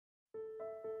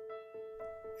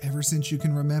Ever since you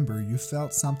can remember, you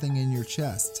felt something in your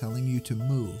chest telling you to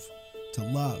move, to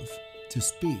love, to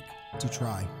speak, to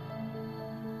try.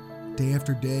 Day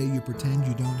after day, you pretend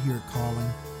you don't hear it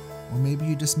calling, or maybe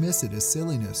you dismiss it as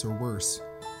silliness or worse.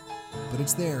 But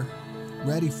it's there,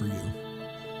 ready for you,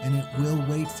 and it will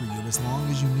wait for you as long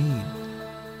as you need.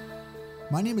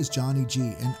 My name is Johnny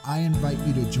G, and I invite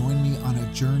you to join me on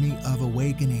a journey of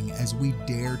awakening as we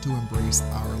dare to embrace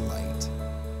our light.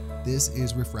 This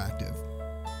is Refractive.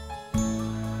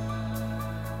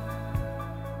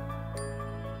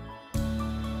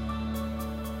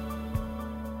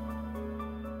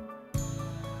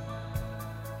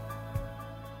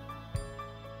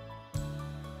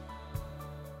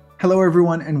 Hello,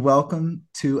 everyone, and welcome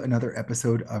to another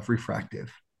episode of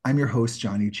Refractive. I'm your host,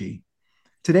 Johnny G.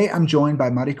 Today, I'm joined by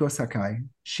Mariko Sakai.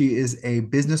 She is a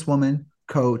businesswoman,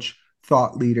 coach,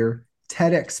 thought leader,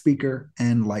 TEDx speaker,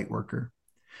 and light worker.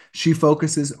 She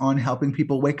focuses on helping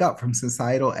people wake up from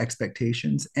societal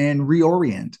expectations and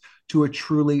reorient to a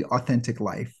truly authentic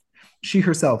life. She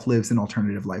herself lives an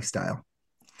alternative lifestyle.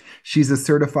 She's a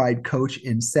certified coach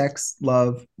in sex,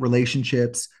 love,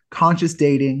 relationships, conscious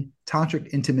dating, tantric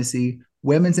intimacy,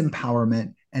 women's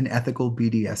empowerment, and ethical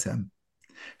BDSM.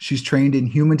 She's trained in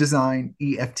human design,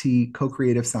 EFT,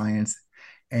 co-creative science,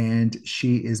 and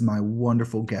she is my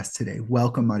wonderful guest today.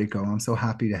 Welcome, Mariko. I'm so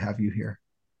happy to have you here.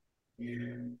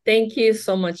 Thank you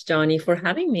so much, Johnny, for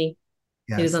having me.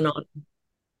 It is Yes, an honor.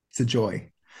 it's a joy.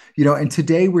 And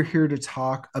today we're here to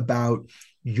talk about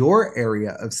your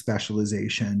area of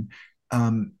specialization,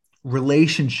 um,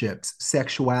 relationships,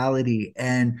 sexuality,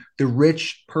 and the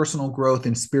rich personal growth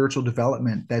and spiritual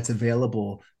development that's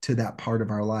available to that part of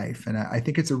our life. And I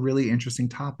think it's a really interesting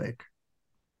topic.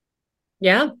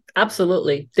 Yeah,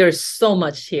 absolutely. There's so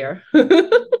much here.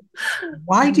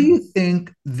 Why do you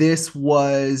think this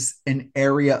was an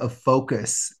area of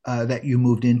focus that you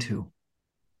moved into?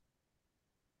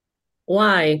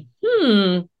 Why?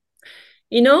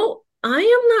 I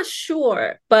am not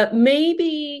sure, but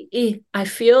I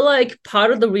feel like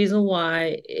part of the reason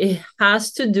why it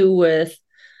has to do with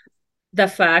the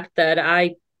fact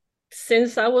that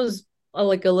since I was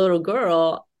like a little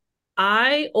girl,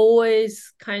 I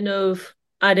always kind of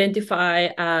identify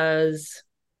as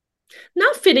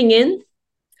not fitting in.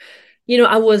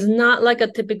 I was not like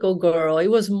a typical girl. It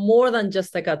was more than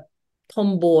just like a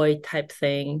tomboy type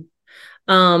thing.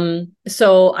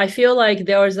 So I feel like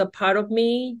there was a part of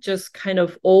me just kind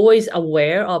of always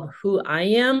aware of who I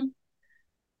am,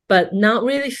 but not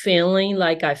really feeling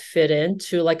like I fit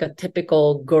into like a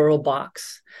typical girl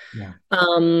box. Yeah.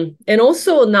 And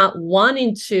also not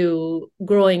wanting to,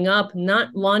 growing up, not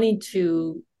wanting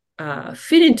to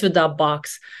fit into that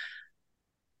box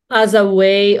as a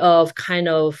way of kind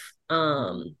of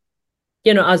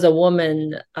as a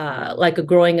woman, like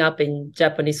growing up in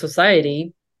Japanese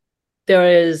society,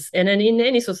 there is, and in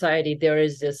any society, there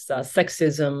is this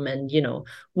sexism, and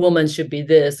woman should be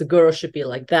this, a girl should be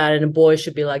like that, and a boy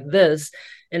should be like this.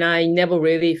 And I never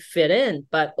really fit in,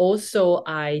 but also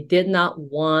I did not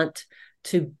want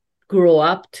to grow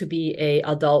up to be a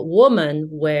adult woman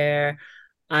where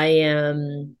I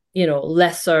am,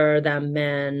 lesser than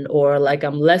men, or like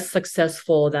I'm less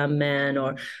successful than men,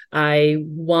 or I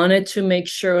wanted to make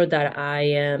sure that I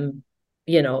am,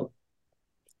 you know,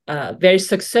 very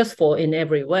successful in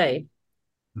every way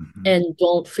Mhm. and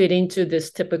don't fit into this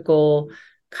typical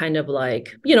kind of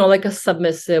like, like a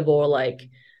submissive or like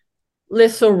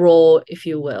lesser role, if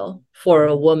you will, for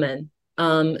a woman.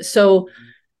 So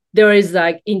there is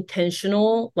like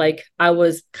intentional, like I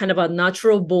was kind of a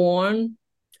natural born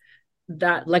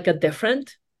that like a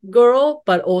different girl,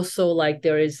 but also like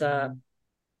there is a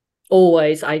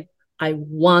always I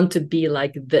want to be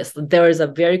like this. There is a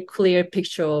very clear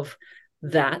picture of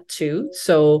that too.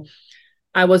 So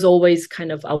I was always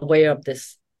kind of aware of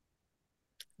this,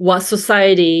 what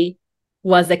society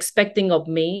was expecting of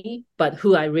me, but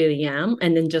who I really am.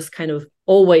 And then just kind of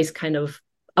always kind of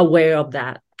aware of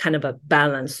that kind of a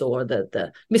balance or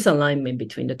the misalignment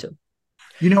between the two.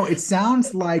 It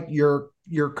sounds like your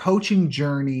coaching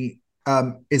journey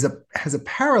has a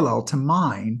parallel to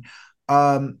mine.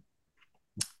 Um,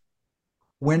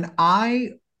 when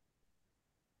I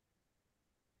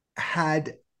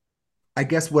had, I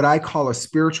guess, what I call a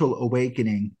spiritual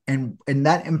awakening, and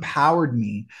that empowered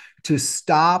me to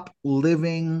stop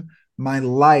living my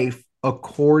life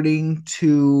according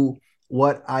to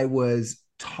what I was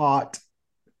taught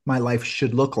my life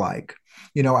should look like.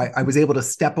 I was able to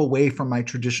step away from my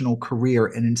traditional career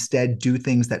and instead do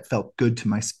things that felt good to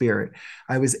my spirit.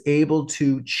 I was able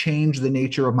to change the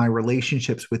nature of my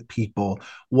relationships with people,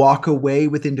 walk away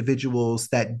with individuals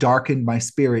that darkened my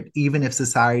spirit, even if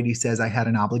society says I had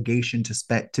an obligation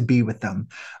to be with them.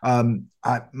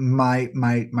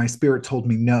 My spirit told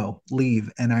me no,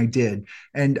 leave, and I did.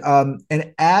 And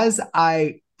as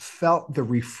I felt the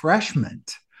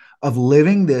refreshment of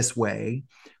living this way,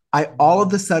 I all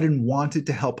of a sudden wanted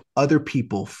to help other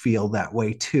people feel that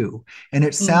way too. And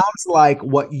it Mm, sounds like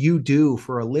what you do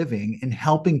for a living in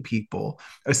helping people,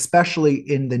 especially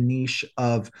in the niche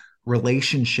of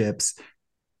relationships,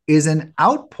 is an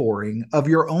outpouring of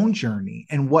your own journey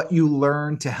and what you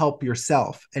learn to help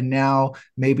yourself. And now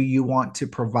maybe you want to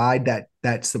provide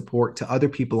that support to other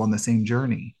people on the same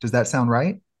journey. Does that sound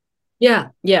right? yeah,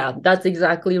 yeah, that's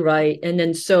exactly right. And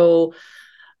then so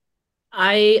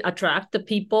I attract the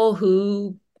people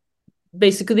who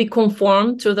basically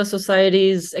conform to the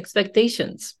society's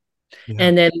expectations. Yeah.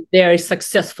 And then they're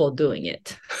successful doing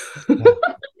it. Yeah.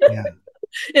 Yeah.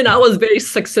 And I Yeah. was very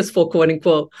successful, quote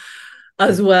unquote, Yeah.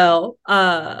 as well.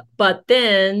 But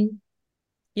then,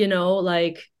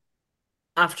 like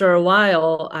after a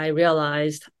while, I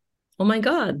realized, oh my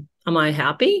God, am I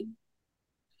happy?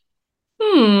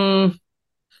 Hmm,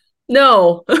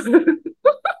 no.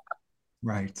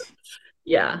 Right.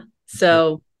 Yeah. Absolutely.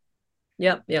 So,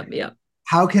 yep, yep, yep.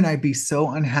 How can I be so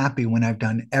unhappy when I've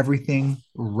done everything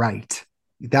right?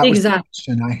 That was the Exactly.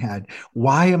 question I had.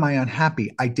 Why am I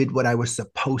unhappy? I did what I was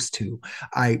supposed to.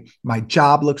 My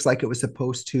job looks like it was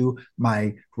supposed to.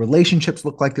 My relationships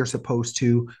look like they're supposed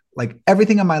to. Like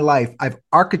everything in my life, I've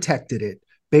architected it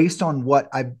based on what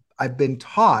I've been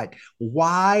taught.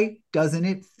 Why doesn't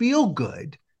it feel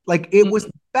good? Like it was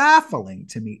Mhm, baffling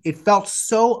to me. It felt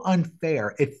so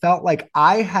unfair. It felt like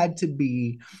I had to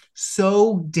be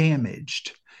so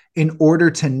damaged in order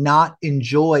to not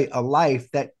enjoy a life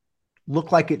that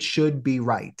looked like it should be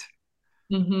right.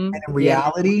 And in yeah,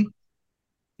 reality,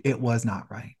 it was not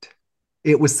right.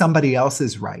 It was somebody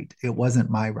else's right. It wasn't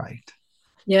my right.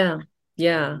 yeah,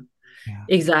 yeah, Yeah.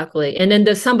 exactly. And then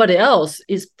there's somebody else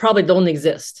is probably don't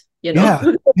exist, Yeah.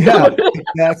 Yeah. So,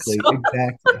 Exactly.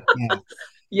 Exactly.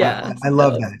 Yeah. yeah. I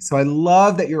love So, that. So I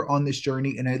love that you're on this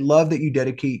journey, and I love that you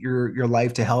dedicate your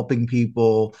life to helping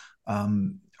people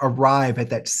arrive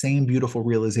at that same beautiful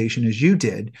realization as you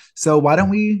did. So why don't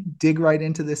we dig right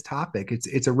into this topic?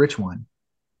 It's a rich one.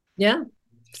 yeah,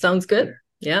 sounds good.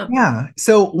 Yeah. Yeah.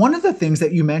 So one of the things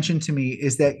that you mentioned to me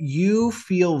is that you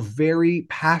feel very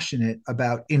passionate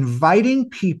about inviting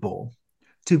people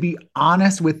to be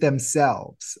honest with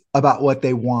themselves about what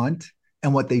they want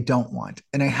and what they don't want.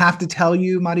 And I have to tell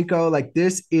you, Mariko, like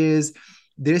this is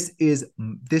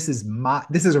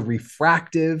a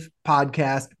refractive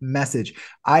podcast message.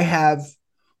 I have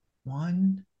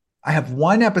one I have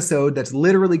one episode that's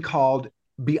literally called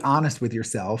 "Be Honest with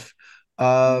Yourself."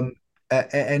 Um,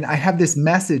 and I have this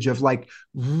message of like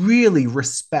really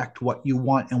respect what you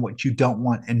want and what you don't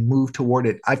want and move toward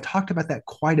it. I've talked about that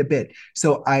quite a bit.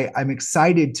 So I'm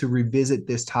excited to revisit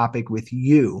this topic with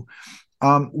you.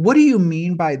 What do you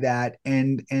mean by that?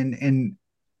 And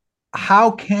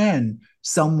how can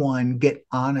someone get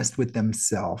honest with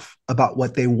themselves about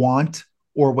what they want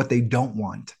or what they don't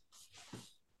want?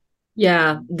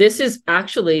 Yeah, this is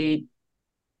actually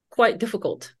quite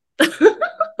difficult.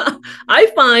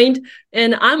 I find,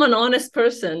 and I'm an honest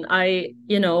person.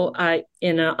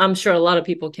 I'm sure a lot of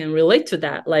people can relate to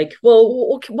that. Like,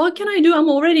 well, what can I do? I'm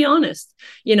already honest,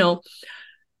 you know.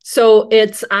 So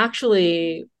it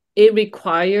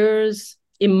requires,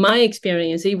 in my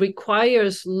experience, it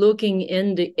requires looking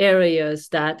in the areas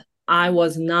that I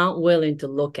was not willing to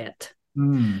look at.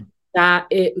 Mm.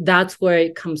 That's where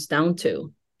it comes down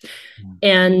to.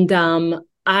 And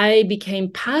I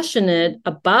became passionate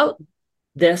about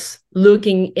this,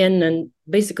 looking in and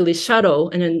basically shadow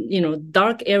and then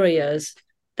dark areas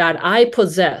that I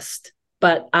possessed,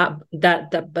 but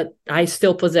but I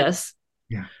still possess.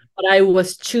 Yeah. But I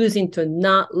was choosing to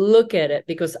not look at it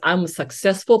because I'm a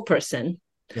successful person.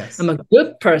 I'm Yes. a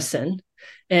good person.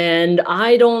 And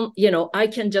I don't, I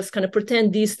can just kind of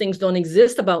pretend these things don't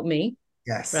exist about me,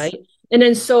 Yes. right? And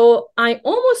then so I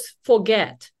almost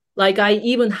forget, like I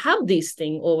even have these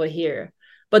things over here.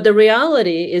 But the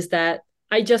reality is that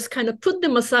I just kind of put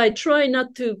them aside, try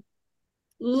not to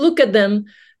look at them,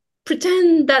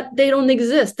 pretend that they don't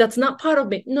exist. That's not part of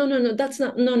me. No, no, no, that's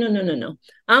not, no, no, no, no, no.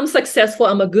 I'm successful.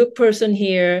 I'm a good person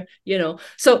here.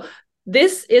 So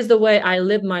this is the way I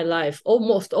live my life,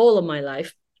 almost all of my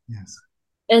life. Yes.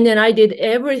 And then I did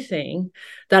everything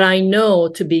that I know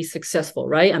to be successful,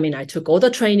 right? I mean, I took all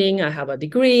the training, I have a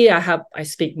degree, I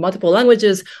speak multiple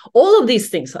languages, all of these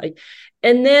things. Like,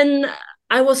 and then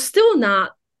I was still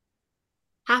not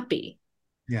happy.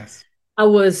 Yes. I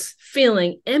was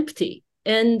feeling empty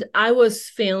and I was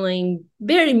feeling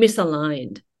very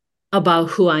misaligned about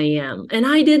who I am. And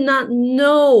I did not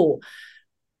know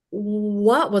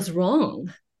what was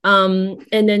wrong. And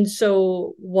then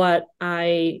so what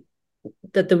I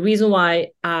that the reason why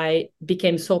I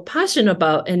became so passionate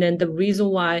about, and then the reason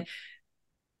why,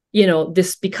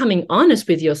 this becoming honest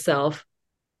with yourself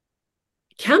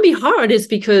can be hard is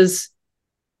because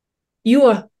you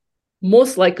are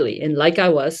most likely, and like I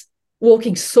was,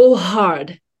 working so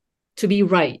hard to be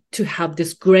right, to have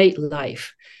this great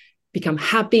life, become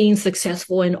happy and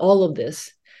successful in all of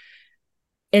this.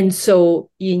 And so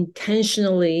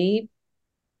intentionally,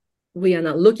 we are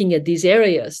not looking at these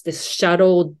areas, these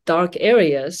shadow, dark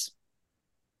areas.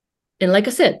 And like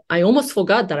I said, I almost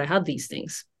forgot that I had these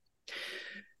things.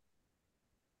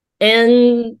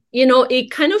 And,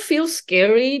 it kind of feels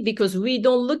scary because we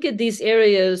don't look at these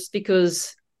areas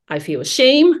because I feel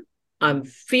shame. I'm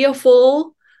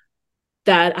fearful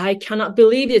that I cannot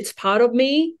believe it's part of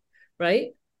me, right?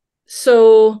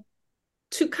 So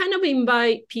to kind of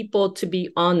invite people to be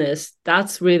honest,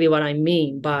 that's really what I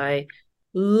mean by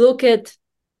look at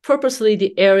purposely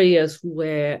the areas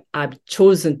where I've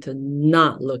chosen to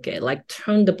not look at, like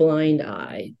turn the blind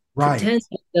eye, Right. pretend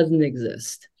it doesn't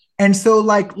exist. And so,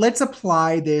 like, let's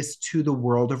apply this to the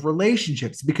world of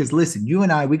relationships because, listen, you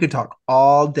and I, we could talk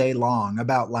all day long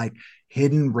about like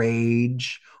hidden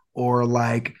rage or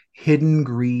like hidden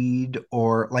greed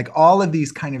or like all of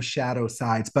these kind of shadow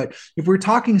sides. But if we're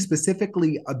talking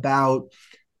specifically about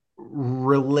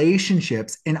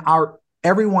relationships in our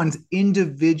everyone's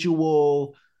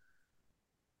individual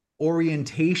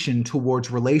orientation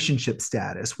towards relationship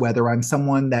status, whether I'm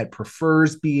someone that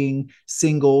prefers being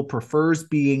single, prefers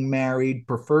being married,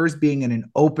 prefers being in an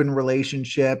open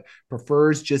relationship,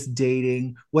 prefers just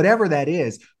dating, whatever that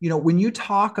is. When you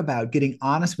talk about getting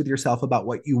honest with yourself about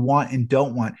what you want and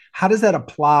don't want, how does that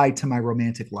apply to my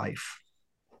romantic life?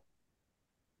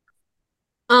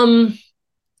 Um,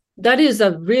 that is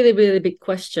a really, really big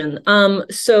question.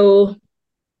 So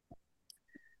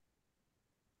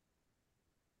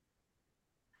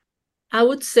I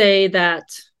would say that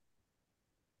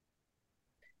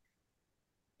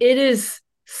it is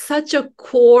such a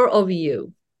core of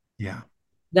you Yeah.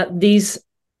 that these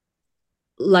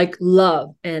like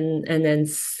love and then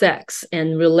sex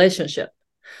and relationship.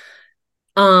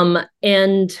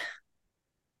 And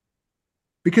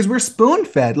Because we're spoon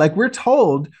fed, like we're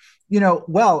told,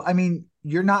 well, I mean,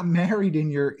 you're not married in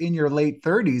your late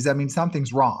 30s. I mean,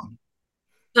 something's wrong.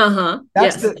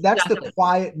 That's yes, the exactly.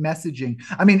 quiet messaging.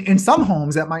 I mean, in some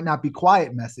homes that might not be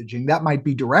quiet messaging. That might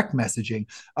be direct messaging.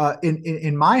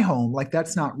 In my home, like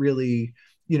that's not really,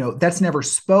 that's never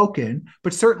spoken.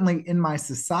 But certainly in my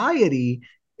society,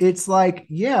 it's like,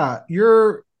 yeah,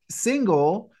 you're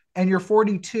single and you're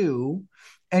 42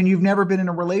 and you've never been in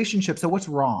a relationship. So what's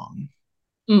wrong?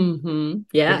 Yeah,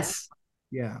 Yes,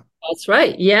 yeah, that's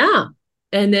right. Yeah.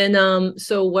 And then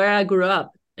so where I grew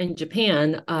up in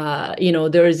Japan,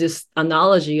 there is this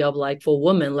analogy of like for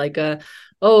women, like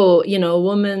oh,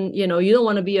 woman, you don't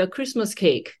want to be a Christmas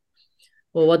cake.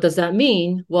 Well, what does that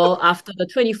mean? Well, after the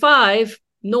 25,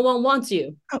 no one wants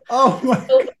you. oh my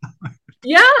So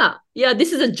yeah, yeah,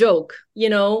 this is a joke,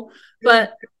 God.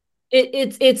 but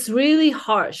it's really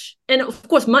harsh. And of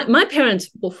course, my parents,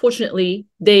 well, fortunately,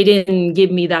 they didn't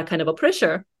give me that kind of a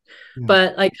pressure. Yeah,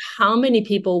 But like, how many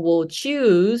people will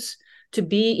choose to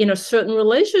be in a certain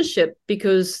relationship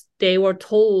because they were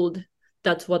told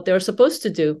that's what they're supposed to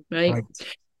do, right? right,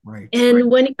 right, And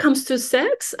when it comes to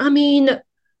sex, I mean,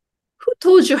 who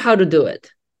told you how to do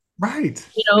it? right.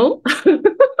 You know,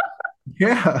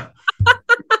 Yeah.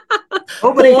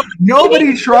 Nobody, or maybe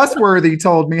nobody trustworthy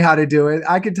told me how to do it.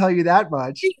 I can tell you that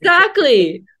much.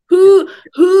 exactly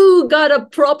who got a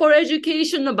proper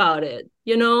education about it,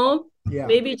 Yeah,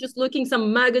 maybe just looking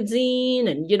some magazine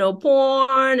and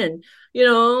porn and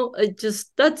it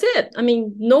just that's it. I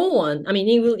mean, no one, I mean,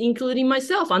 including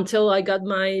myself, until I got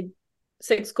my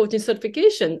sex coaching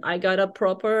certification, I got a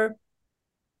proper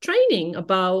training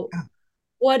about yeah,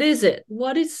 what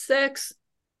is sex,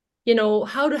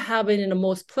 how to have it in the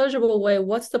most pleasurable way,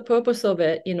 what's the purpose of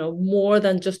it, more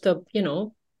than just a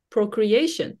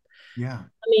procreation. yeah.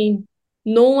 I mean,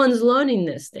 no one's learning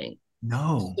this thing.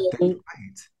 No, that's So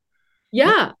right. No,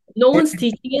 yeah, no it- one's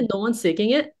teaching it, no one's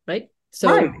seeking it, right?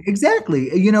 right, So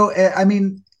exactly. I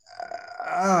mean,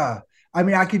 uh, I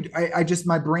mean, I just,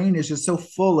 my brain is just so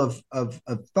full of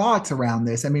thoughts around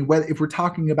this. I mean, whether, if we're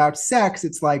talking about sex,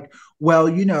 it's like, well,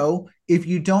 if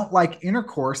you don't like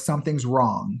intercourse, something's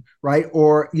wrong, right?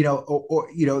 Or,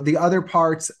 the other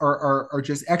parts are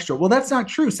just extra. Well, that's not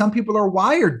true. Some people are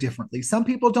wired differently. Some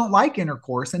people don't like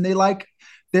intercourse and they like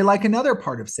another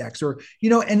part of sex, or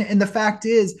and the fact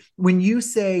is, when you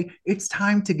say it's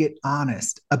time to get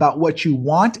honest about what you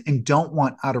want and don't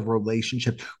want out of a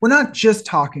relationship, we're not just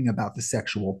talking about the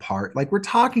sexual part. Like, we're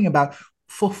talking about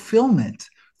fulfillment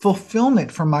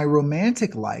from my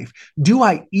romantic life. Do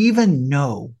I even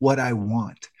know what I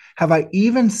want? Have I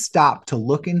even stopped to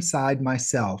look inside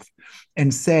myself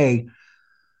and say,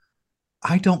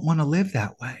 I don't want to live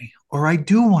that way, or I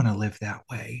do want to live that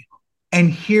way? And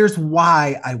here's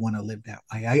why I want to live that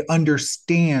way. I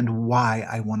understand why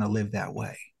I want to live that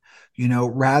way,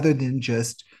 rather than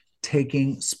just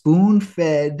taking spoon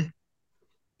fed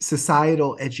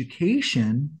societal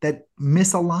education that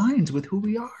misaligns with who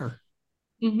we are.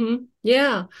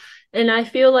 Yeah. And I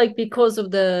feel like because of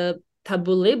the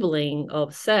taboo labeling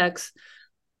of sex,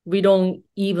 we don't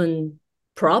even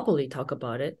properly talk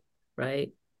about it,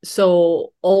 right?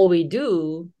 So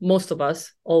most of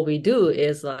us, all we do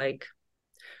is like,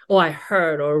 oh, I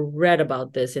heard or read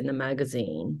about this in the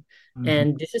magazine. Mhm.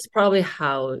 And this is probably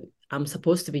how I'm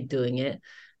supposed to be doing it.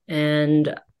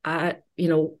 And I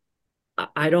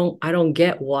don't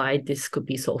get why this could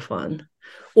be so fun.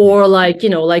 Yeah. Or like,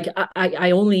 like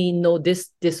I only know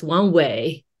this one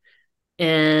way.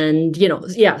 And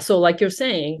yeah, so like you're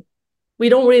saying, we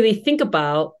don't really think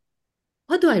about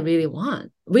what do I really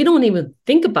want? We don't even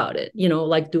think about it.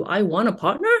 Like, do I want a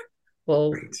partner?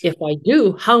 Well, Right. if I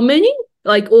do, how many?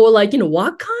 Like, or like,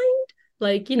 what kind?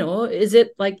 Like, is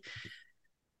it like,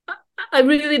 I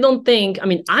really don't think, I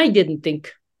mean, I didn't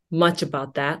think much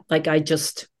about that. Like, I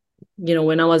just,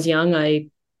 when I was young, I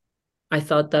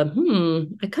thought that,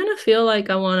 I kind of feel like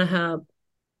I want to have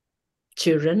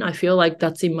children. I feel like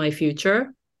that's in my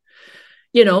future,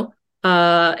 you know.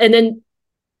 And then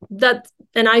that,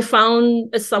 and I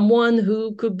found someone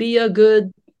who could be a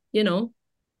good, you know,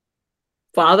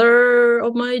 father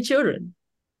of my children,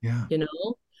 Yeah. you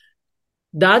know.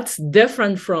 That's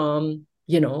different from,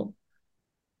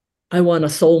 I want a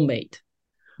soulmate.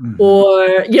 Mhm.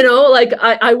 Or, like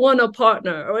I want a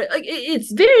partner. Or like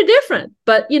it's very different.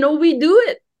 But we do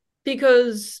it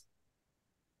because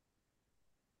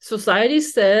society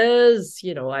says,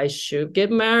 I should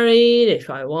get married if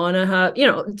I want to have,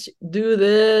 do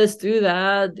this, do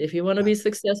that, if you want to be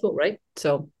successful, right?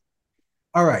 So,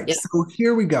 All right, yeah. so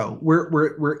here we go.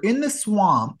 We're in the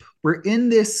swamp. We're in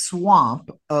this swamp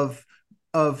of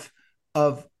of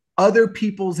other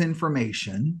people's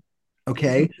information.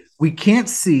 Okay, Mhm. we can't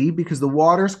see because the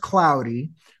water's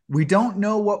cloudy. We don't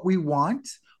know what we want.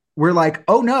 We're like,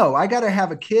 oh no, I got to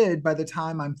have a kid by the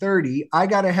time I'm 30. I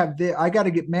got to have this. I got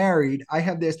to get married. I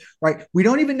have this. Right? We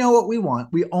don't even know what we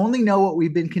want. We only know what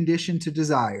we've been conditioned to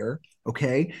desire.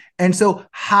 Okay, and so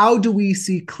how do we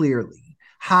see clearly?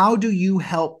 How do you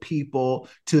help people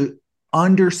to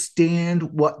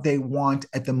understand what they want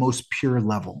at the most pure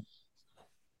level?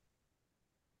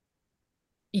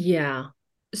 Yeah.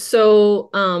 So,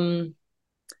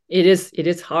 it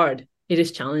is hard. It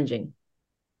is challenging.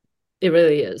 It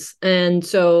really is. And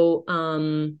so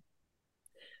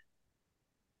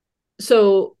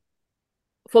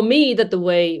for me, that the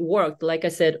way it worked, like I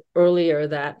said earlier,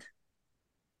 that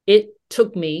it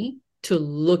took me to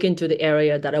look into the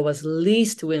area that I was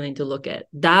least willing to look at.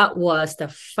 That was the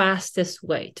fastest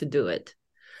way to do it.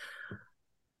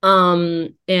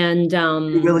 And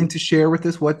You're willing to share with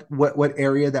us what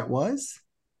area that was?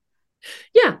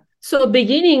 Yeah. So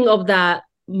beginning of that,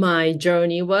 my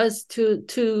journey was to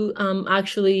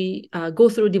actually go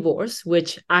through divorce,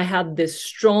 which I had this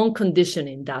strong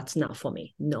conditioning that's not for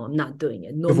me. No, I'm not doing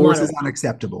it, no Divorce matter is what.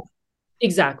 unacceptable.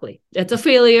 Exactly. It's a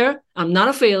failure. I'm not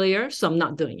a failure, so I'm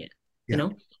not doing it, you Yeah.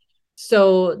 know?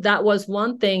 So that was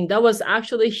one thing that was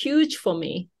actually huge for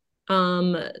me.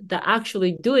 That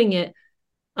actually doing it.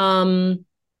 Um,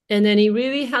 and then he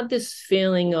really had this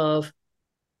feeling of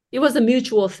it was a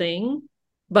mutual thing,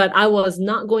 but I was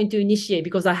not going to initiate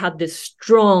because I had this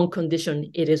strong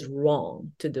condition. It is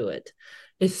wrong to do it,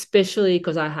 especially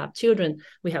because I have children.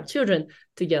 We have children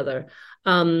together.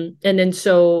 And then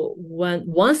so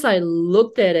once I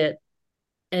looked at it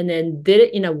and then did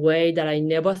it in a way that I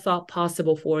never thought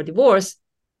possible for a divorce,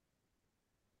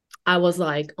 I was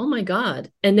like, oh my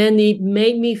God. And then it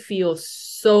made me feel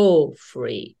so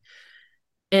free.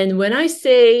 And when I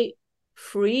say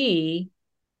free,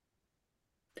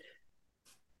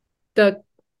 the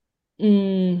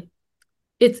mm,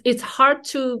 it's hard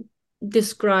to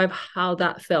describe how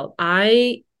that felt.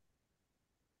 I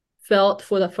felt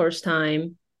for the first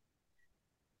time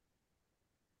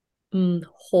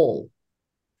whole.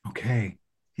 Okay.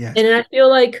 Yes. And then I feel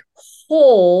like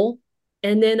whole.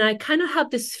 And then I kind of have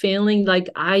this feeling like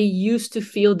I used to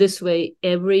feel this way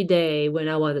every day when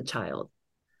I was a child.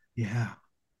 Yeah.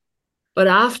 But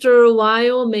after a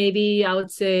while, maybe I would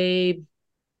say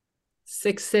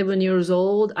 6, 7 years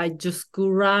old, I just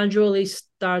gradually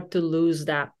start to lose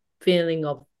that feeling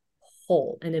of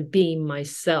whole and then being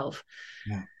myself.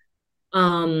 Yeah.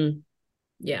 Um,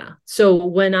 yeah. So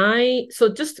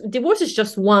just divorce is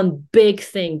just one big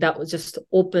thing that was just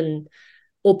open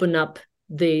up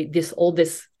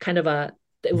this kind of a,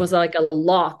 it was like a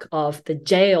lock of the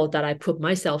jail that I put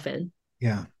myself in.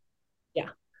 Yeah. Yeah.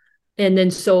 And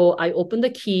then so I opened the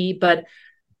key, but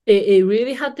it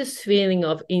really had this feeling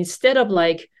of, instead of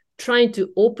like trying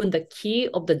to open the key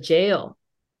of the jail,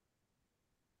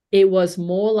 it was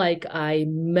more like I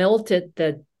melted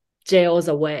the jails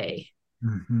away.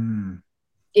 Mm-hmm.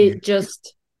 Yeah. It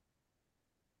just,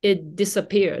 it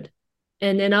disappeared.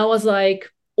 And then I was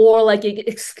like, or like it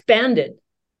expanded.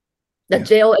 The Yeah.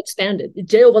 jail expanded. The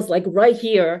jail was like right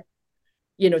here,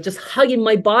 just hugging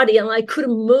my body, and I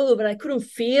couldn't move and I couldn't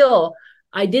feel.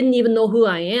 I didn't even know who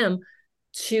I am,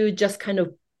 to just kind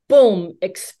of boom,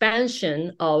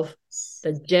 expansion of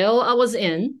the jail I was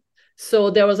in. So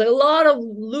there was a lot of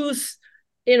loose,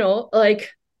 like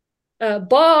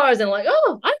bars, and like,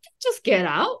 oh, I can just get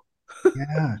out,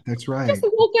 Yeah. That's just right.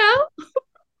 walk out.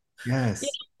 Yes.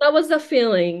 That was the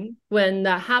feeling when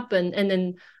that happened. And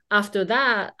then after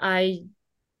that, I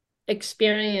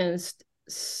experienced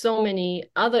so many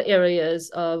other areas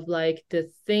of like the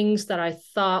things that I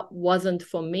thought wasn't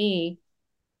for me,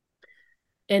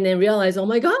 and then realized, oh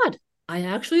my God, I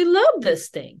actually love this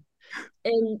thing.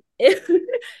 And Yeah.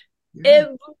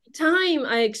 every time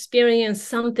I experience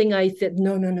something, I said,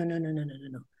 no, no, no, no, no, no, no, no,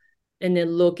 no. And then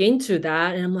look into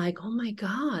that, and I'm like, oh my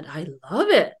God, I love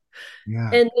it. Yeah.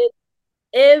 And then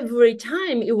every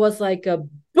time it was like a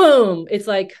boom, it's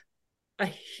like a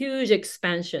huge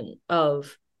expansion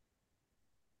of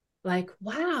like,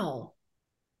 wow,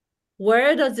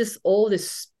 where does this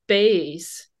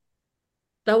space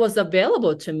that was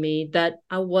available to me that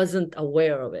I wasn't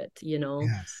aware of it?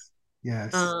 Yes.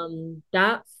 Yes.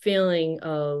 That feeling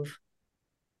of,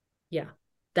 yeah,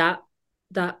 that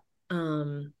that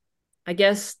I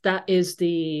guess that is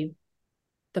the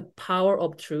power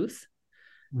of truth,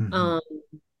 Mm-hmm. um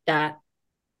that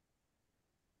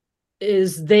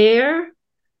is there,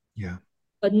 Yeah.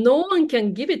 but no one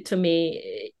can give it to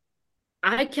me.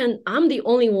 I'm the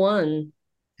only one.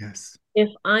 Yes. If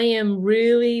I am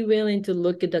really willing to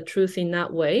look at the truth in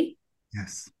that way,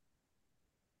 Yes.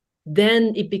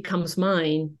 then it becomes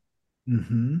mine,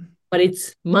 Mm-hmm. but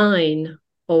it's mine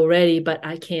already, but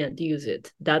I can't use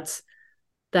it. That's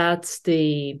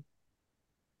the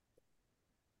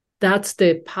that's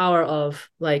the power of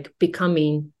like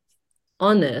becoming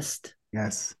honest,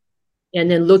 Yes.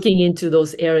 and then looking into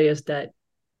those areas that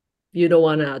you don't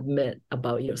want to admit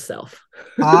about yourself.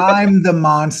 I'm the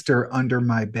monster under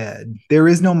my bed. There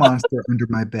is no monster under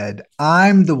my bed.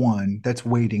 I'm the one that's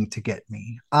waiting to get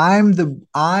me. I'm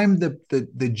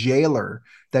the jailer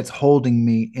that's holding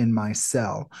me in my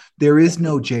cell. There is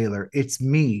no jailer. It's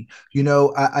me.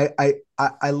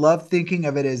 I love thinking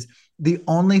of it as the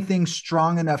only thing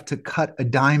strong enough to cut a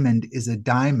diamond is a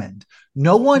diamond.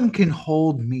 No one can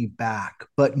hold me back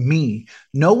but me.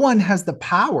 No one has the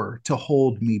power to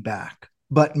hold me back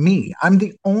but me. I'm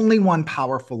the only one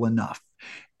powerful enough.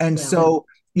 And Yeah. so,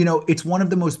 it's one of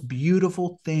the most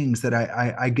beautiful things that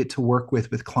I get to work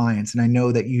with clients. And I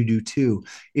know that you do too.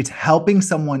 It's helping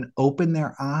someone open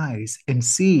their eyes and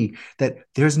see that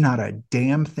there's not a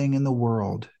damn thing in the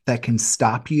world that can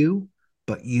stop you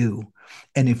but you.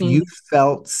 And if you Mhm.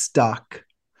 felt stuck,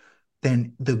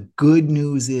 then the good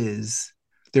news is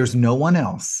there's no one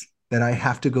else that I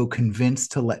have to go convince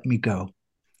to let me go.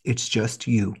 It's just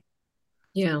you.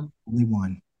 Yeah. Only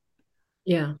one.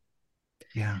 Yeah.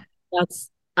 Yeah. That's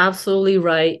absolutely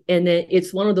right. And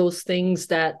it's one of those things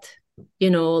that,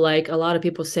 like a lot of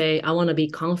people say, I want to be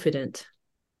confident.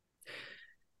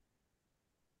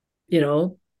 You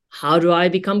know, how do I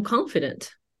become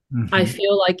confident? I Hmm.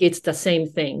 feel like it's the same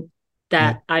thing,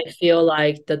 Yeah. that I feel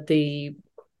like that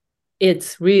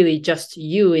it's really just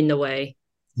you in the way.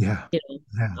 Yeah. You know,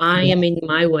 Yeah. I am in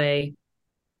my way.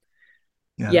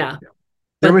 Yeah. Yeah.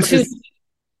 There But was this,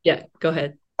 yeah, go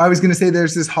ahead. I was going to say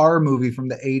there's this horror movie from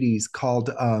the 80s called,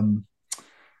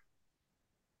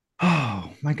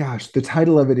 oh my gosh, the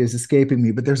title of it is escaping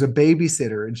me, but there's a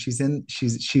babysitter and she's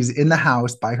in the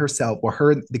house by herself,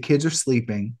 or the kids are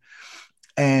sleeping,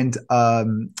 and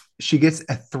she gets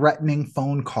a threatening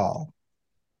phone call,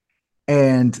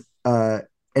 and uh,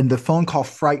 and the phone call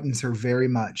frightens her very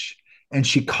much. And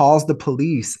she calls the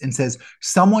police and says,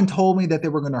 "Someone told me that they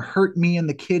were going to hurt me and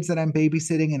the kids that I'm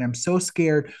babysitting, and I'm so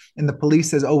scared." And the police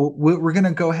says, "Oh, we're going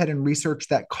to go ahead and research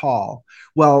that call."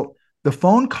 Well, the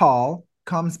phone call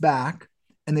comes back,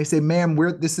 and they say, "Ma'am,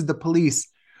 we're this is the police.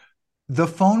 The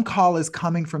phone call is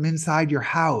coming from inside your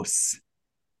house."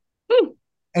 Hmm.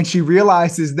 And she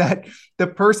realizes that the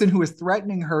person who is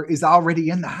threatening her is already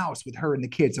in the house with her and the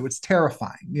kids. So it's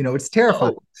terrifying. It's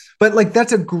terrifying. Oh. But like,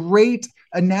 that's a great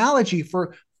analogy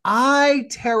for I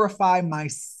terrify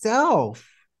myself.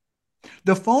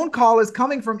 The phone call is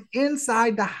coming from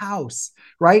inside the house,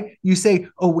 right? You say,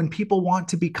 "Oh, when people want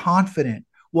to be confident."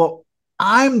 Well,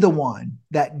 I'm the one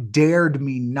that dared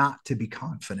me not to be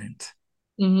confident.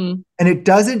 Mm-hmm. And it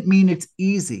doesn't mean it's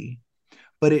easy,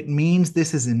 but it means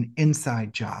this is an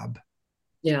inside job.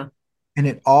 Yeah. And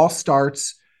it all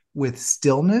starts with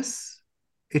stillness.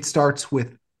 It starts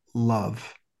with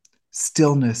love.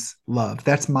 Stillness, love.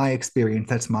 That's my experience.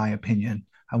 That's my opinion.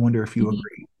 I wonder if you Mhm.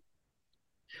 agree.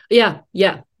 Yeah,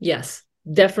 yeah, yes,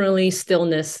 definitely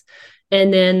stillness.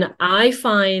 And then I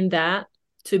find that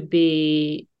to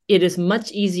be, it is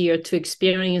much easier to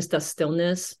experience the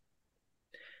stillness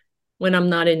when I'm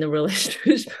not in a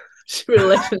relationship.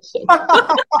 relationship.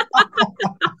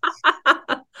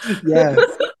 Yes.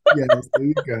 Yes. There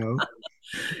you go.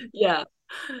 Yeah.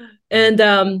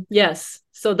 And yes,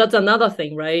 so that's another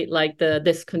thing, right? Like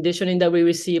this conditioning that we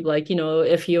receive, like,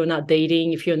 if you're not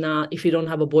dating, if you don't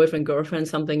have a boyfriend, girlfriend,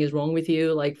 something is wrong with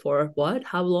you. Like, for what?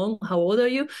 How long? How old are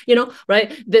you?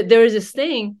 Right? There is this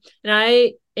thing.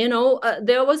 And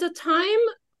there was a time,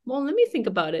 well, let me think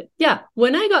about it. Yeah,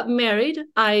 when I got married,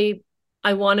 I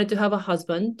wanted to have a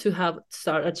husband to have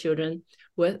start a children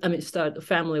with, I mean, start a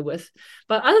family with.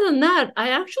 But other than that, I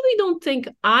actually don't think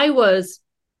I was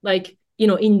like,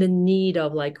 in the need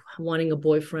of like wanting a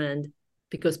boyfriend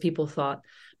because people thought,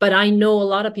 but I know a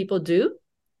lot of people do.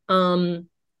 Um,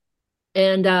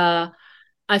 and I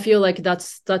feel like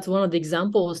that's one of the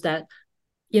examples that,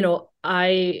 you know,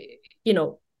 I, you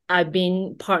know, I've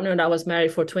been partnered, I was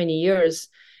married for 20 years,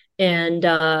 and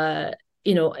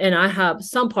and I have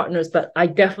some partners, but I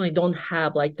definitely don't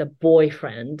have like the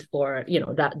boyfriend or,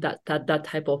 that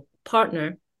type of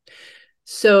partner.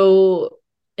 So,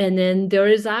 and then there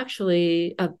is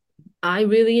actually I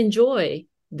really enjoy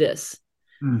this,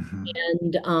 Mhm.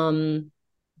 and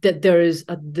that there is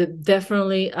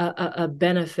definitely a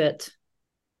benefit.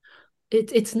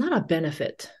 It's not a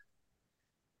benefit.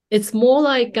 It's more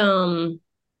like how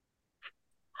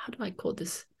do I call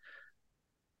this?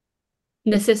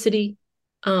 Necessity.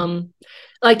 Um,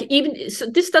 like, even so,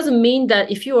 this doesn't mean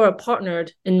that if you are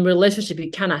partnered in relationship you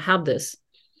cannot have this.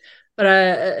 But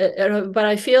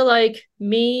I feel like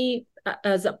me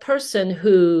as a person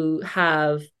who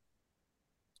have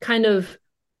kind of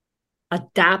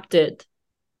adapted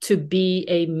to be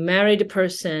a married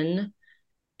person,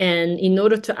 and in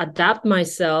order to adapt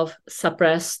myself,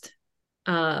 suppressed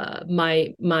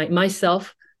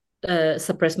myself,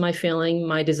 suppress my feeling,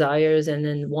 my desires, and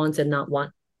then wants and not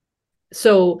want.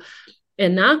 So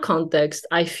in that context,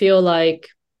 I feel like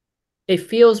it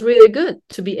feels really good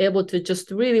to be able to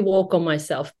just really walk on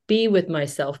myself, be with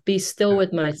myself, be still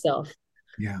with myself.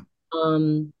 Yeah.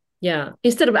 Um, yeah,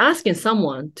 instead of asking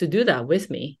someone to do that with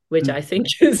me, which Mm, I think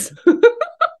is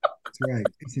that's right.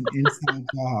 It's an inside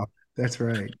job. That's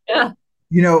right. yeah.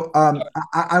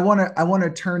 I want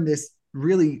to turn this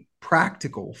really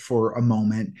practical for a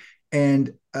moment,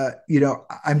 and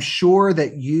I'm sure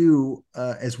that you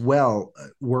as well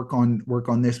work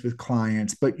on this with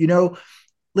clients. But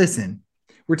listen,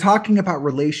 we're talking about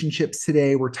relationships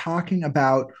today. We're talking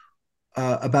about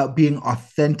being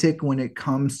authentic when it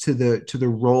comes to the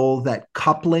role that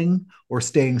coupling or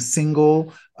staying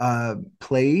single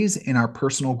plays in our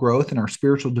personal growth and our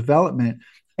spiritual development.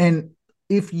 And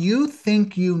if you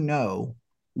think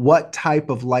what type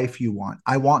of life you want,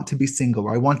 I want to be single,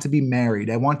 or I want to be married,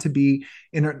 I want to be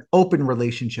in an open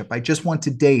relationship, I just want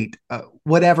to date,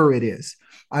 whatever it is,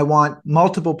 I want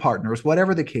multiple partners,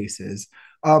 whatever the case is.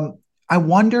 I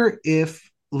wonder if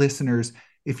listeners,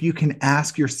 if you can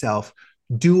ask yourself,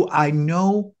 do I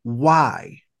know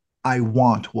why I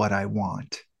want what I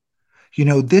want?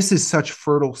 This is such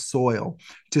fertile soil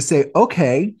to say,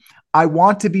 okay, I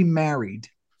want to be married.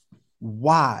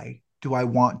 Why do I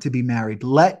want to be married?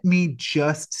 Let me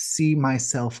just see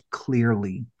myself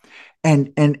clearly.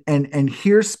 And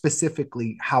here's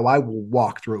specifically how I will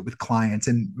walk through it with clients.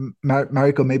 And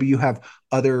Mariko, maybe you have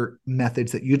other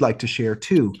methods that you'd like to share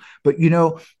too. But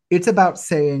it's about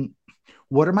saying,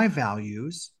 what are my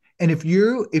values? And if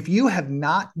you have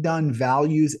not done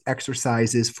values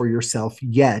exercises for yourself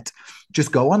yet,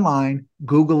 just go online,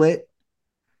 Google it,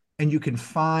 and you can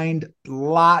find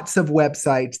lots of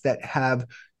websites that have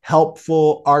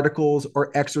helpful articles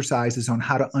or exercises on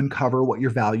how to uncover what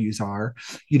your values are.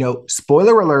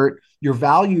 Spoiler alert, your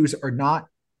values are not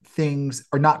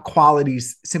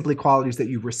qualities, simply qualities that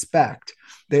you respect.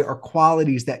 They are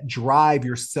qualities that drive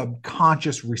your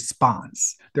subconscious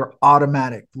response. They're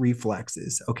automatic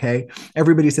reflexes. Okay.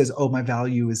 Everybody says, oh, my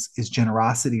value is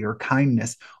generosity or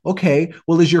kindness. Okay.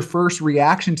 Well, is your first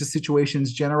reaction to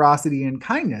situations generosity and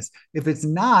kindness? If it's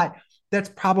not, that's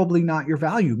probably not your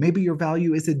value. Maybe your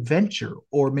value is adventure,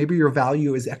 or maybe your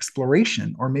value is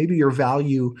exploration, or maybe your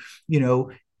value,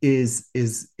 is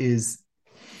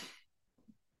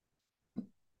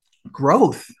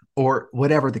growth, or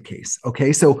whatever the case.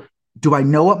 Okay. So, do I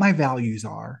know what my values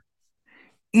are?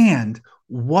 And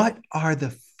what are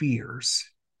the fears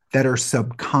that are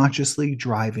subconsciously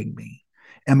driving me?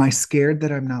 Am I scared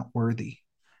that I'm not worthy?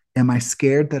 Am I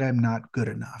scared that I'm not good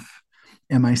enough?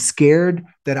 Am I scared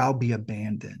that I'll be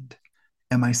abandoned?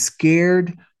 Am I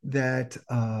scared that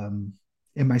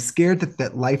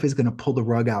that life is going to pull the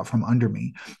rug out from under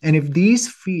me? And if these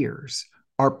fears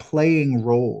are playing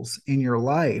roles in your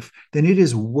life, then it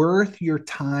is worth your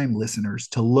time, listeners,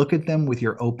 to look at them with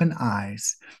your open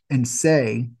eyes and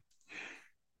say,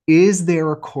 is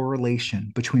there a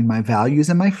correlation between my values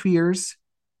and my fears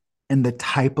and the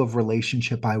type of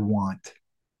relationship I want?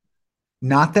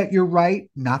 Not that you're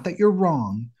right, not that you're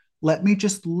wrong. Let me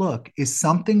just look. Is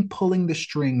something pulling the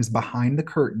strings behind the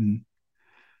curtain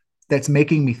that's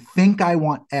making me think I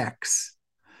want X,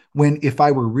 when if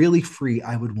I were really free,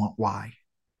 I would want Y?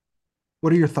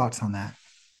 What are your thoughts on that?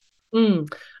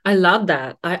 Mm, I love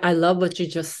that. I love what you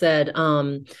just said.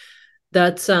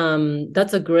 That's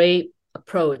a great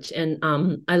approach. And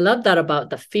I love that about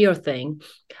the fear thing.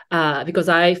 Because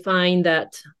I find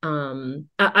that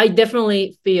I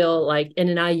definitely feel like, and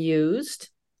then I used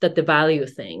that the value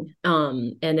thing.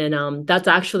 And then that's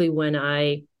actually when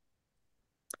I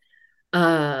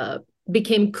uh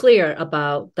became clear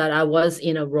about that I was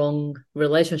in a wrong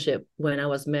relationship when I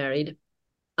was married.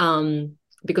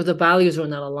 Because the values were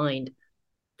not aligned.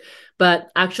 But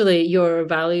actually, your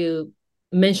value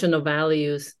mention of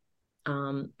values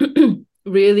um,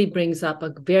 really brings up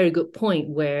a very good point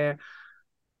where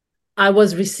I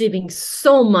was receiving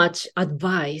so much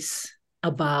advice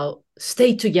about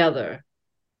stay together,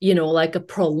 like a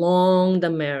prolonged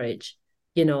marriage,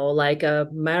 like a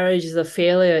marriage is a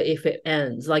failure if it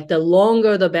ends, like the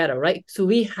longer the better, right? So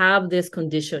we have this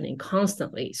conditioning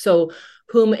constantly. So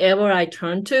whomever I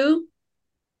turn to,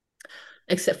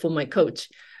 except for my coach,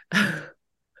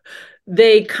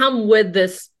 they come with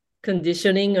this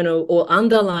conditioning, or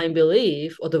underlying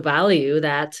belief or the value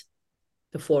that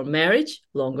before marriage,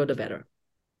 longer the better,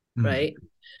 right?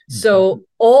 Mm-hmm. So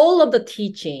all of the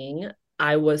teaching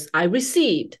I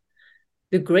received,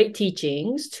 the great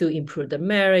teachings to improve the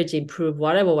marriage, improve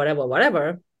whatever, whatever,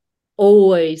 whatever,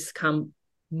 always come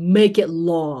make it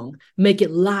long, make it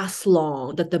last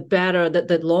long, that the better, that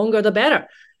the longer the better.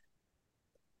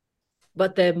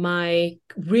 But then my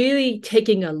really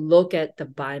taking a look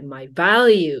at by my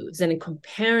values and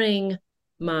comparing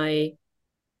my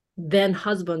then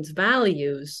husband's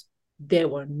values, they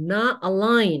were not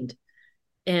aligned.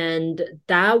 And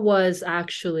that was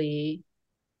actually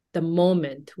the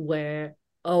moment where,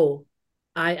 oh,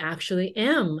 I actually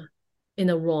am in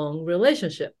a wrong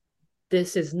relationship.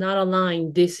 This is not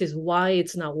aligned. This is why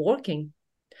it's not working.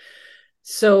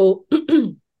 So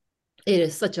it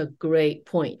is such a great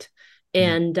point.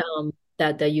 Yeah. And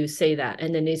that you say that.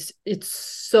 And then it's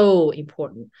so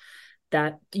important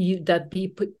that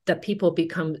people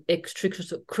become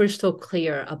crystal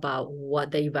clear about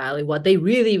what they value, what they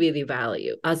really, really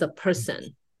value as a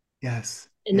person. Yes.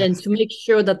 And then Yes. to make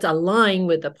sure that's aligned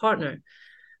with the partner.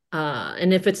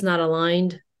 And if it's not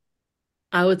aligned,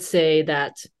 I would say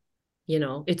that,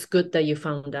 it's good that you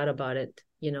found out about it,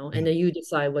 Yeah. and then you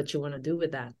decide what you want to do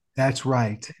with that. That's right.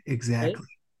 Right? Exactly.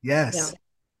 Yeah. Yes.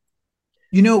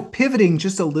 Pivoting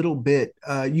just a little bit,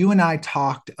 you and I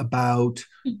talked about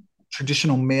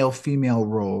traditional male female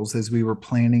roles as we were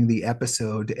planning the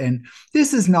episode. And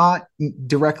this is not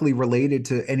directly related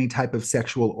to any type of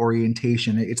sexual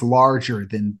orientation. It's larger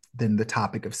than the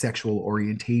topic of sexual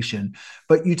orientation.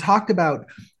 But you talked about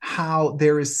how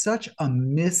there is such a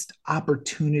missed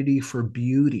opportunity for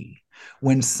beauty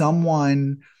when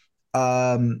someone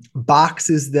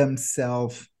boxes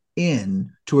themselves in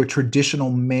to a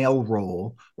traditional male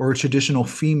role or a traditional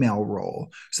female role.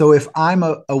 So if I'm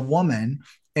a woman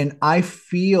and I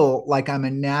feel like I'm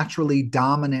a naturally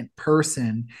dominant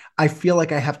person, I feel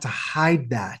like I have to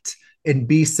hide that and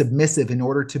be submissive in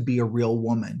order to be a real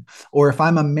woman. Or if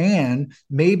I'm a man,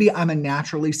 maybe I'm a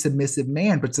naturally submissive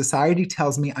man, but society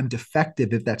tells me I'm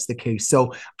defective if that's the case.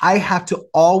 So I have to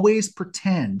always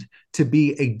pretend to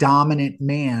be a dominant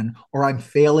man or I'm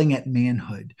failing at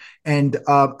manhood. And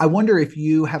I wonder if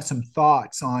you have some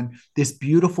thoughts on this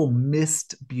beautiful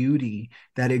missed beauty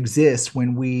that exists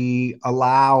when we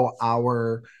allow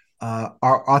our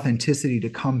authenticity to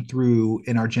come through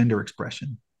in our gender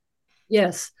expression.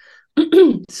 Yes.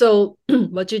 So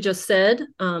what you just said,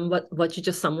 what you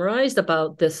just summarized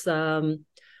about this,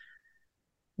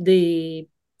 the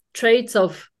traits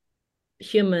of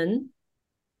human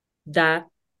that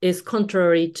is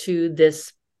contrary to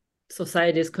this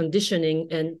society's conditioning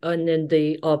and in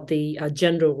the of the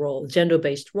gender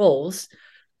based roles.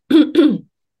 For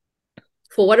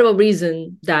whatever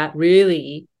reason, that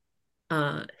really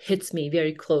hits me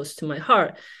very close to my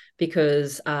heart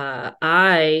because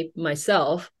I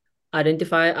myself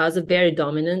identify as a very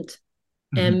dominant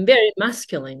Mm-hmm. and very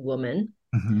masculine woman,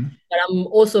 Mm-hmm. but I'm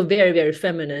also very, very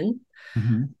feminine.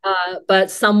 Mm-hmm.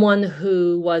 But someone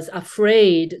who was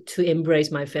afraid to embrace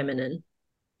my feminine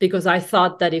because I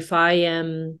thought that if I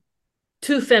am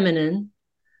too feminine,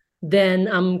 then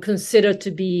I'm considered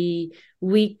to be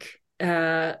weak,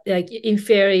 like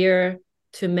inferior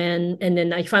to men. And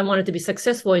then if I wanted to be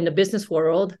successful in the business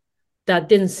world, that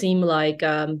didn't seem like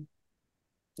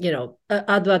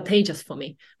advantageous for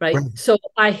me, right? Right. So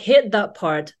I hid that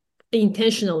part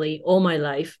intentionally all my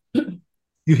life.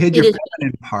 You hid your It is,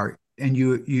 feminine part and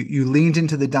you leaned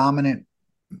into the dominant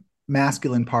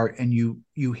masculine part and you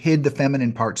hid the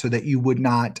feminine part so that you would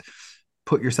not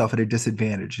put yourself at a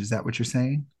disadvantage. Is that what you're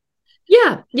saying?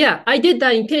 yeah, yeah, I did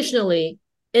that intentionally.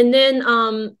 And then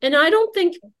and I don't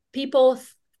think people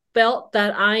felt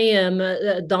that I am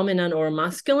a dominant or a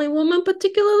masculine woman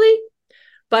particularly,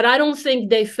 but I don't think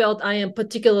they felt I am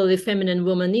particularly feminine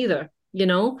woman either, you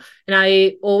know? And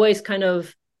I always kind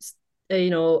of I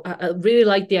really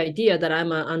like the idea that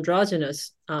I'm an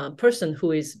androgynous person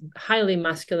who is highly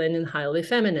masculine and highly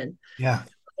feminine. Yeah.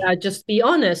 I just be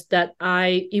honest that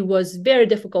it was very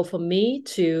difficult for me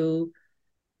to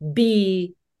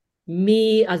be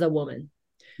me as a woman,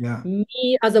 Yeah.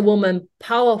 me as a woman,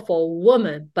 powerful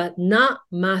woman, but not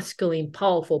masculine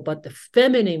powerful, but the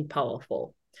feminine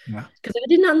powerful. Yeah. Because I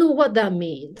did not know what that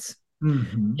means.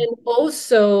 Mm-hmm. And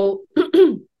also,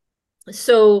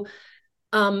 so,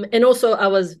 and also I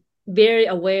was very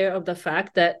aware of the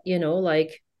fact that,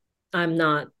 like I'm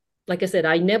not, like I said,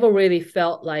 I never really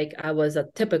felt like I was a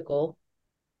typical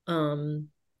um,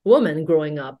 woman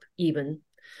growing up, even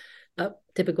a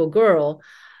typical girl.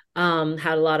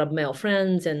 Had a lot of male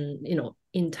friends and,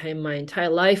 my entire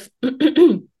life.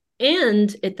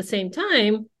 And at the same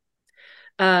time,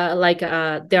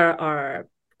 there are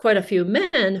quite a few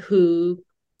men who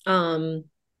um,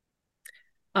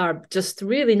 are just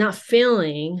really not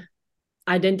feeling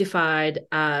identified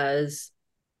as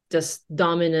just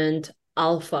dominant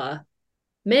alpha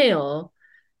male,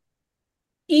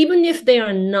 even if they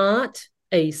are not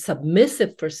a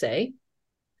submissive per se.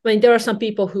 I mean, there are some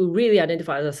people who really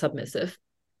identify as submissive,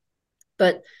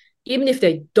 but even if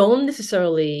they don't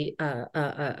necessarily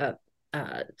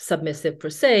submissive per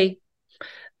se,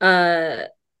 uh,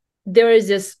 there is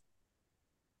this,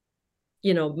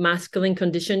 masculine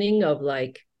conditioning of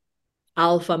like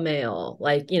alpha male,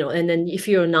 like, and then if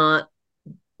you're not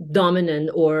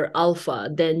dominant or alpha,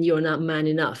 then you're not man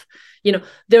enough.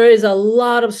 There is a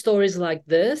lot of stories like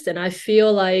this, and I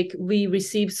feel like we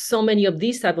receive so many of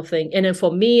these type of things. And then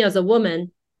for me as a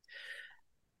woman,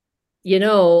 you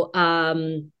know,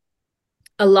 um,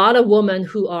 a lot of women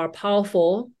who are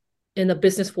powerful in the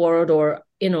business world or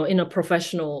in a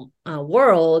professional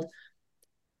world,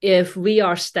 if we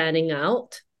are standing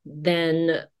out,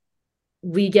 then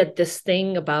we get this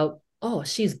thing about, oh,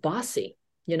 she's bossy,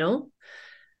 you know.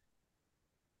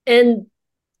 And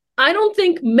I don't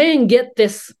think men get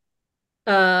this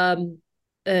um,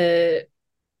 uh,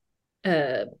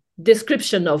 uh,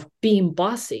 description of being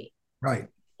bossy. Right.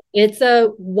 It's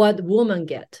what women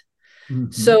get.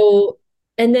 Mm-hmm. So,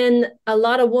 and then a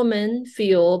lot of women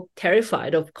feel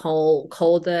terrified of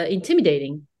called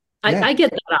intimidating. Yeah. I get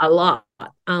that a lot,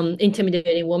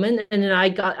 intimidating woman, and then I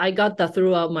got that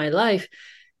throughout my life.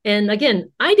 And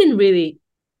again, I didn't really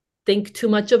think too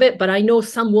much of it, but I know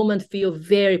some women feel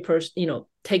very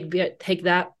take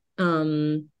that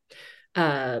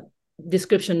uh,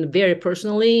 description very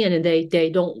personally, and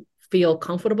they don't feel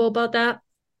comfortable about that.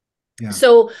 Yeah.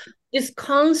 So this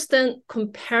constant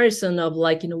comparison of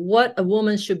like, what a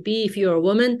woman should be if you're a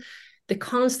woman, the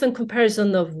constant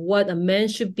comparison of what a man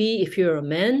should be if you're a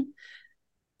man,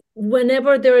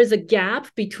 whenever there is a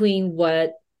gap between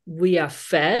what we are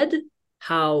fed,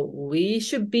 how we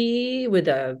should be with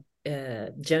a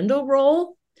gender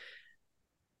role,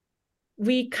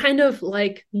 we kind of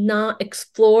like not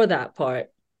explore that part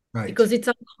Right. because it's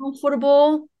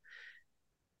uncomfortable.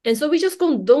 And so we just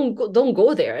don't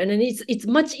go there. And then it's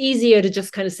much easier to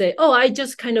just kind of say, oh, I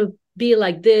just kind of be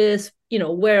like this,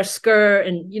 wear a skirt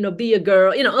and be a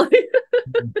girl. Mhm.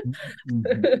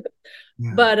 Mhm.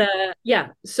 Yeah. But yeah,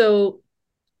 so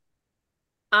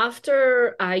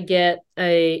after I get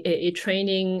a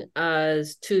training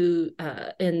as to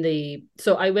in the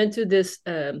so I went to this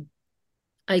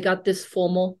I got this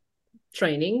formal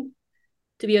training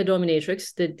to be a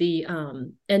dominatrix. The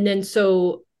and then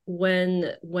so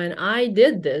when I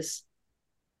did this,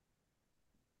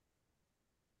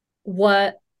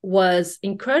 what was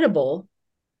incredible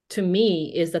to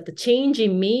me is that the change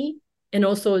in me, and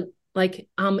also like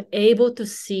I'm able to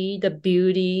see the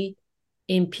beauty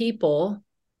in people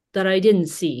that I didn't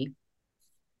see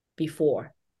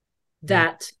before. Yeah.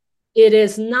 That it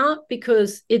is not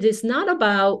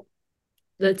about,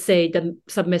 let's say, the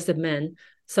submissive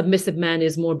man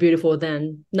is more beautiful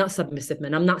than not submissive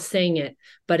man. I'm not saying it,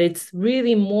 but it's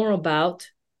really more about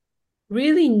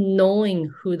really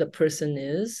knowing who the person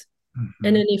is. And Mhm.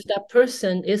 then if that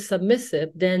person is submissive,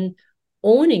 then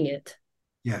owning it.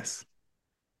 Yes.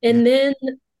 Yeah. And then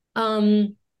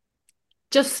um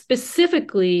just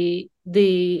specifically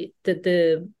the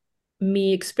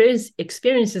me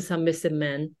experiencing submissive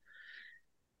men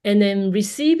and then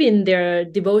receiving their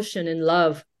devotion and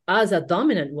love as a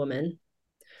dominant woman.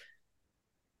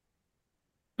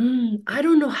 I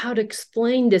don't know how to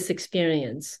explain this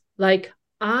experience. Like,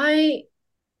 I,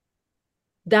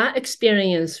 that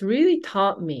experience really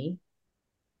taught me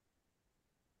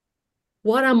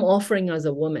what I'm offering as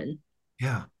a woman.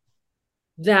 Yeah.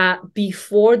 That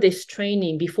before this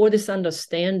training, before this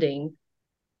understanding,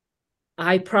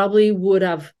 I probably would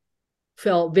have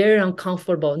felt very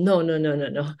uncomfortable. No, no, no, no,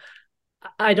 no.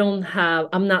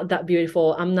 I'm not that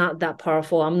beautiful. I'm not that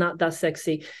powerful. I'm not that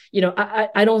sexy.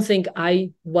 I don't think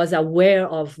I was aware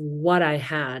of what I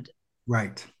had.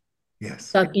 Right.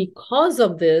 Yes. But because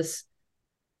of this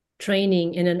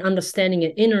training and an understanding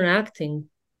and interacting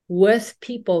with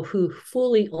people who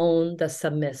fully own the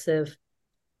submissive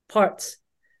parts,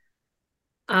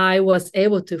 I was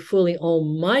able to fully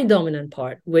own my dominant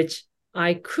part, which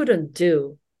I couldn't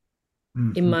do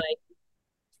in Mhm. my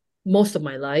most of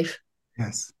my life.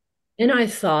 Yes. And I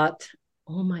thought,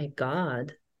 oh my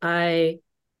God, I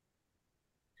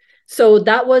so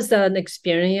that was an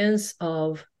experience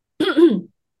of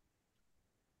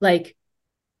like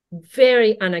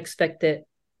very unexpected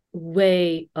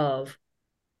way of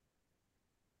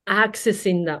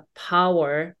accessing that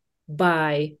power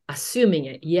by assuming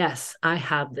it. Yes, I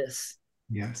have this.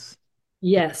 Yes.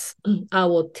 Yes, I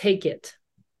will take it.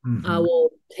 I Mhm.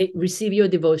 will receive your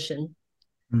devotion,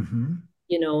 Mhm.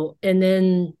 and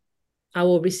then I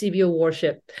will receive your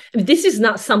worship. I mean, this is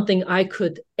not something I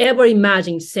could ever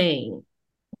imagine saying.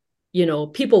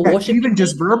 People Yeah. worshiping Even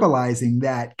just me. verbalizing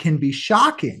that can be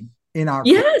shocking in our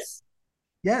culture.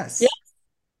 Yes. Yeah.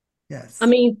 Yes. I Yes.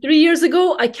 mean, 3 years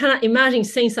ago, I cannot imagine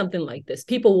saying something like this.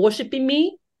 People worshiping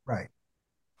me. Right.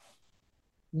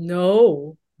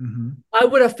 No, Mhm. I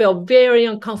would have felt very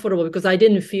uncomfortable because I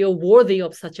didn't feel worthy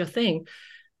of such a thing.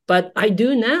 But I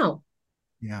do now.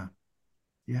 Yeah.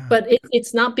 Yeah. But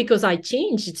it's not because I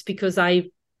changed. It's because I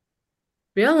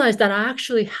realized that I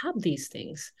actually have these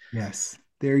things. Yes.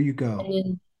 There you go. And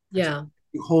then, That's yeah.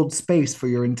 you hold space for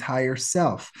your entire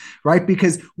self, right?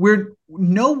 Because we're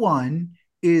no one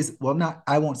is, well, not,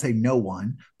 I won't say no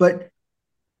one, but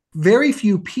very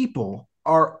few people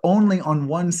are only on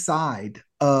one side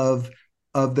of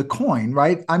the coin,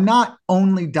 right? I'm not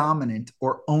only dominant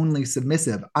or only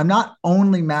submissive. I'm not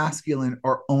only masculine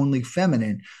or only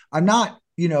feminine. I'm not,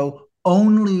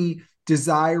 only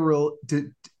desirous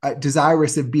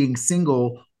of being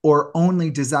single or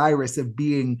only desirous of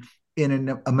being in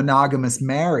a monogamous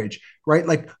marriage, right?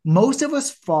 Like most of us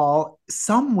fall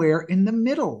somewhere in the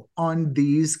middle on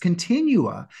these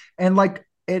continua. And like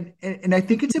and I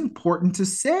think it's important to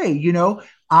say,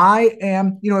 I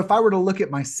am, if I were to look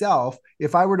at myself,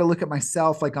 if I were to look at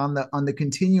myself like on the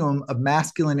continuum of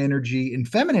masculine energy and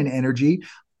feminine energy,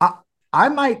 I, I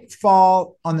might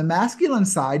fall on the masculine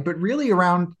side, but really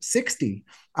around 60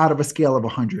 out of a scale of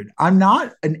 100. I'm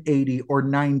not an 80 or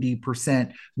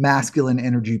 90% masculine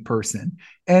energy person.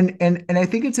 And I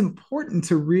think it's important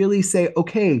to really say,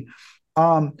 okay,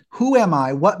 Who am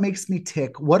I? What makes me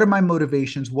tick? What are my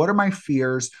motivations? What are my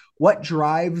fears? What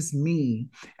drives me?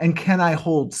 And can I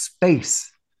hold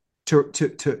space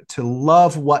to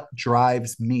love what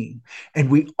drives me? And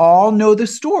we all know the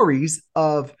stories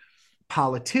of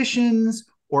politicians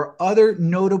or other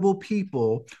notable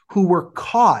people who were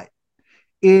caught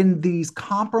in these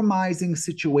compromising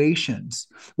situations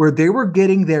where they were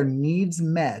getting their needs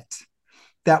met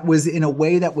that was in a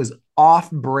way that was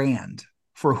off brand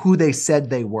for who they said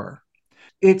they were.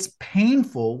 It's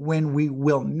painful when we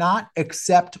will not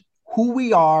accept who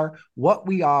we are, what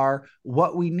we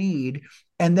need.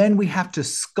 And then we have to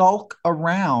skulk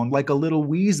around like a little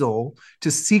weasel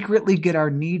to secretly get our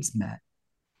needs met,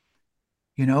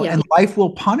 Yeah. and life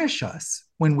will punish us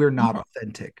when we're not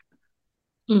authentic.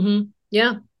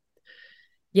 Yeah.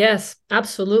 Yes,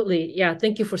 absolutely. Yeah.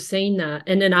 Thank you for saying that.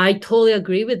 And then I totally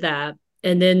agree with that.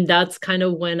 And then that's kind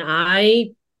of when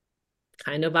I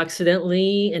kind of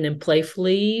accidentally and then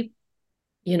playfully,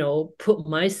 put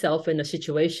myself in a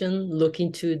situation, look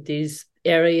into these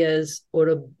areas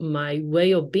or my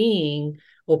way of being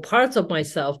or parts of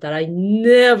myself that I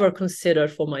never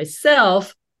considered for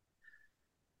myself.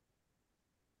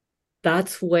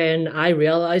 That's when I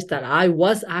realized that I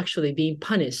was actually being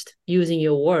punished, using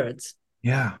your words,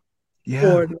 Yeah. Yeah.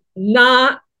 for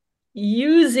not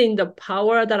using the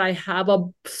power that I have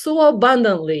so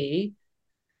abundantly.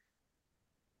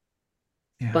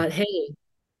 Yeah. But hey,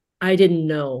 I didn't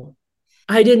know.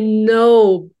 I didn't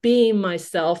know being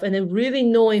myself and then really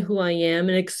knowing who I am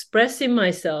and expressing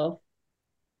myself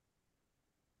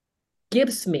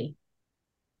gives me,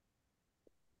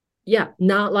 yeah,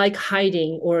 not like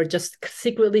hiding or just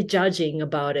secretly judging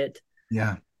about it.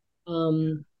 Yeah.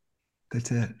 Um,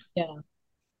 That's it. yeah.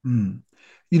 Mm.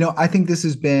 I think this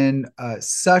has been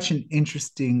such an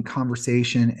interesting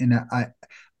conversation, and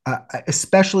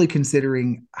especially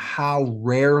considering how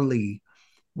rarely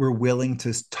we're willing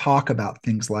to talk about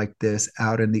things like this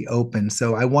out in the open.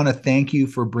 So I want to thank you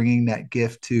for bringing that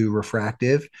gift to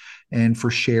Refractive and for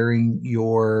sharing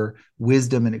your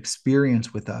wisdom and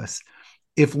experience with us.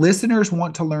 If listeners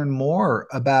want to learn more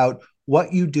about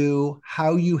what you do,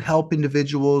 how you help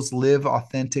individuals live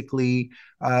authentically,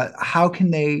 how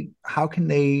can they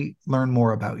learn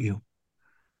more about you?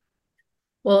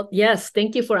 Well, yes,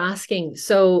 thank you for asking.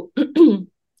 So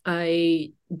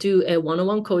I do a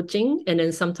one-on-one coaching, and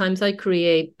then sometimes I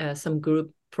create some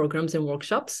group programs and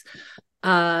workshops.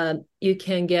 You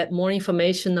can get more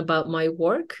information about my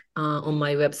work on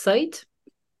my website.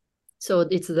 So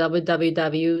it's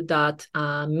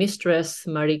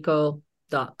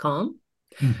www.mistressmariko.com.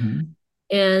 Mm-hmm.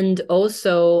 And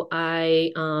also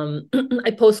I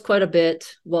post quite a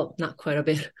bit. Well, not quite a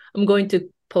bit. I'm going to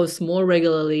post more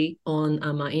regularly on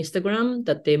my Instagram.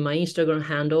 My Instagram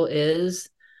handle is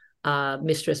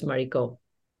Mistress Mariko.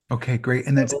 Okay, great.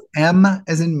 And that's So, M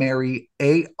as in Mary,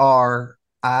 Ariko.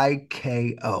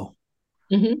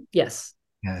 yes.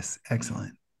 Yes,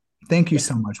 excellent. Thank you Yeah.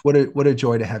 so much. What a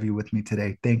joy to have you with me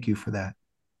today. Thank you for that.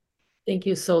 Thank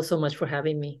you so, so much for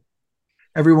having me.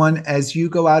 Everyone, as you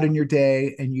go out in your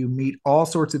day and you meet all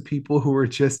sorts of people who are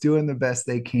just doing the best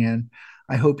they can,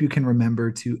 I hope you can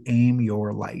remember to aim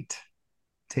your light.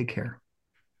 Take care.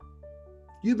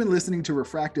 You've been listening to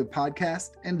Refractive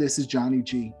Podcast, and this is Johnny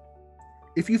G.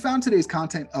 If you found today's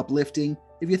content uplifting,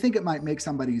 if you think it might make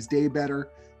somebody's day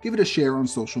better, give it a share on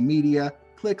social media,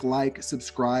 click like,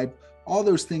 subscribe. All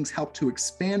those things help to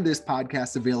expand this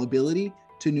podcast's availability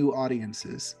to new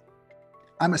audiences.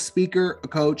 I'm a speaker, a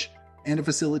coach, and a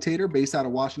facilitator based out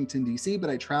of Washington, D.C., but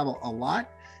I travel a lot.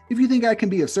 If you think I can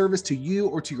be of service to you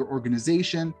or to your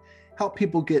organization, help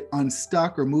people get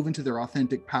unstuck or move into their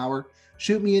authentic power,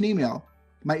 shoot me an email.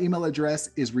 My email address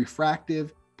is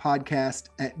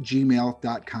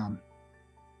refractivepodcast@gmail.com.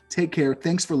 Take care.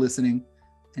 Thanks for listening,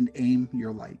 and aim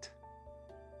your light.